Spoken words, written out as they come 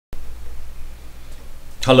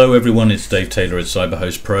Hello everyone, it's Dave Taylor at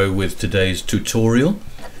Cyberhost Pro with today's tutorial,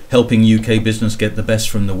 helping UK business get the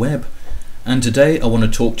best from the web. And today I want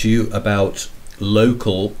to talk to you about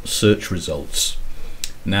local search results.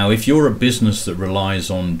 Now, if you're a business that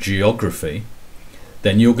relies on geography,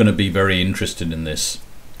 then you're going to be very interested in this.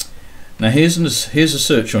 Now here's a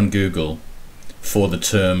search on Google for the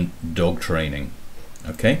term dog training.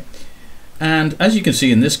 Okay, and as you can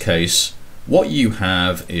see in this case, what you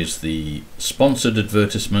have is the sponsored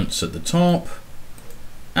advertisements at the top,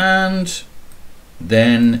 and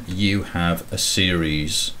then you have a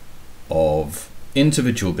series of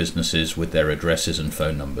individual businesses with their addresses and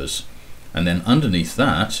phone numbers, and then underneath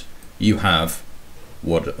that you have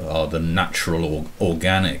what are the natural or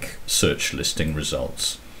organic search listing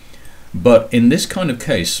results. But in this kind of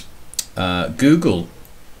case, Google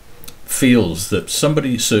feels that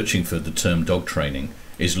somebody searching for the term dog training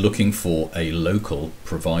is looking for a local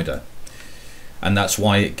provider, and that's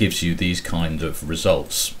why it gives you these kind of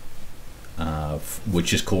results,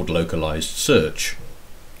 which is called localized search.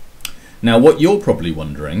 Now what you're probably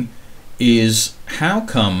wondering is, how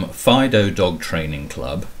come Fido Dog Training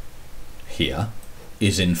Club here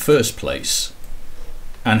is in first place,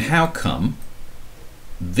 and how come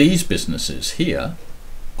these businesses here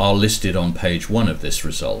are listed on page 1 of this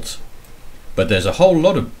result? But there's a whole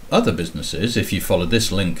lot of other businesses, if you follow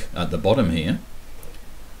this link at the bottom here,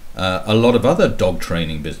 a lot of other dog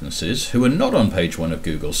training businesses who are not on page 1 of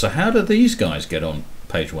Google. So how do these guys get on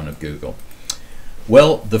page 1 of Google?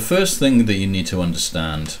 Well, the first thing that you need to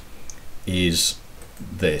understand is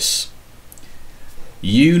this.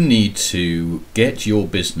 You need to get your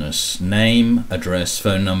business name, address,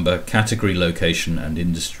 phone number, category, location and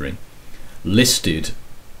industry listed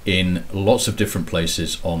in lots of different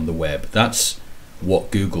places on the web. That's what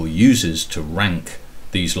Google uses to rank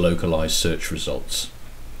these localized search results.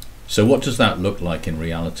 So what does that look like in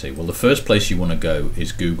reality? Well, the first place you want to go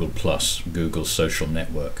is Google+, Google's social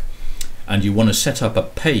network, and you want to set up a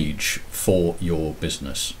page for your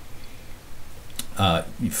business.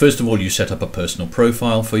 First of all, you set up a personal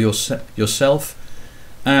profile for yourself,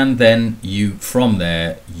 and then from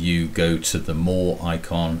there you go to the more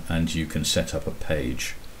icon and you can set up a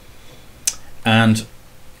page. And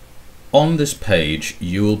on this page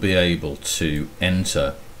you will be able to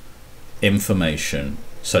enter information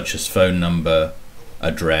such as phone number,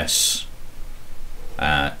 address,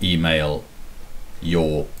 email,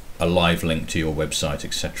 a live link to your website,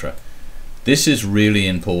 etc. This is really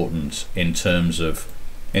important in terms of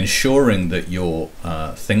ensuring that your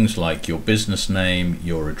things like your business name,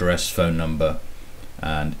 your address, phone number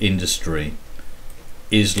and industry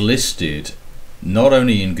is listed not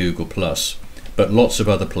only in Google+, but lots of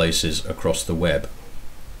other places across the web.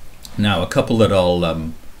 Now, a couple that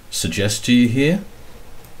I'll suggest to you here.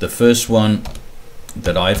 The first one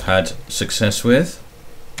that I've had success with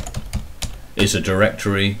is a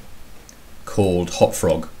directory called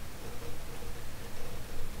Hopfrog,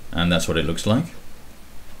 and that's what it looks like.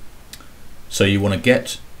 So you want to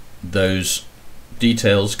get those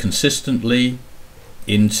details consistently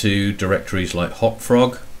into directories like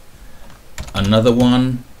Hopfrog. Another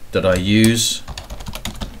one that I use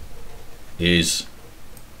is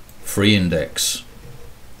FreeIndex,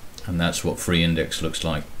 and that's what FreeIndex looks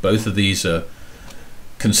like. Both of these are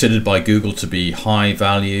considered by Google to be high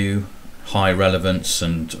value, high relevance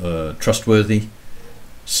and trustworthy,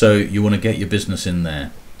 so you want to get your business in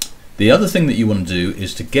there. The other thing that you want to do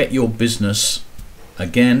is to get your business,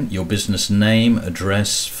 again, your business name,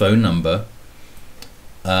 address, phone number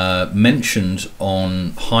mentioned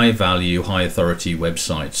on high value, high authority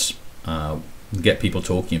websites. Get people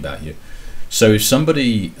talking about you. So if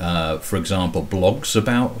somebody, for example, blogs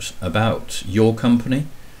about your company,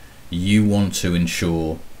 you want to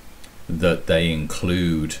ensure that they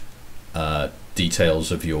include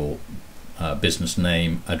details of your business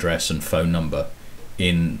name, address and phone number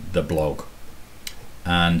in the blog.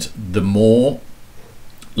 And the more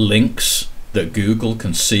links that Google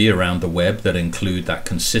can see around the web that include that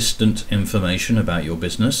consistent information about your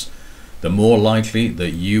business, the more likely that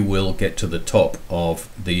you will get to the top of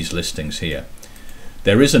these listings here.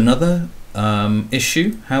 There is another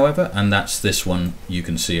issue, however, and that's this one you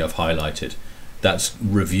can see I've highlighted. That's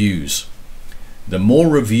reviews. The more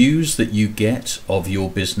reviews that you get of your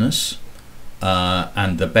business,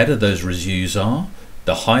 and the better those reviews are,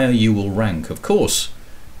 the higher you will rank. Of course,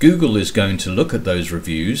 Google is going to look at those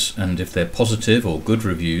reviews, and if they're positive or good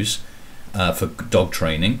reviews for dog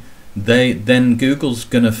training, then Google's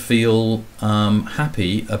going to feel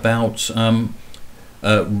happy about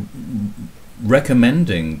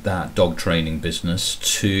recommending that dog training business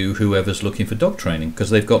to whoever's looking for dog training, because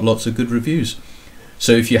they've got lots of good reviews.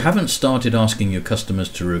 So if you haven't started asking your customers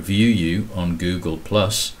to review you on Google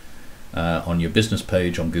Plus, on your business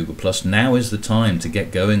page on Google Plus, now is the time to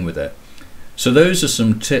get going with it. So those are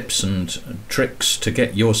some tips and tricks to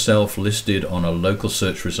get yourself listed on a local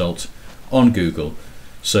search result on Google.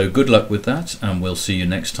 So good luck with that, and we'll see you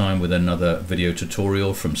next time with another video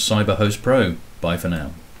tutorial from CyberHost Pro. Bye for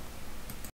now.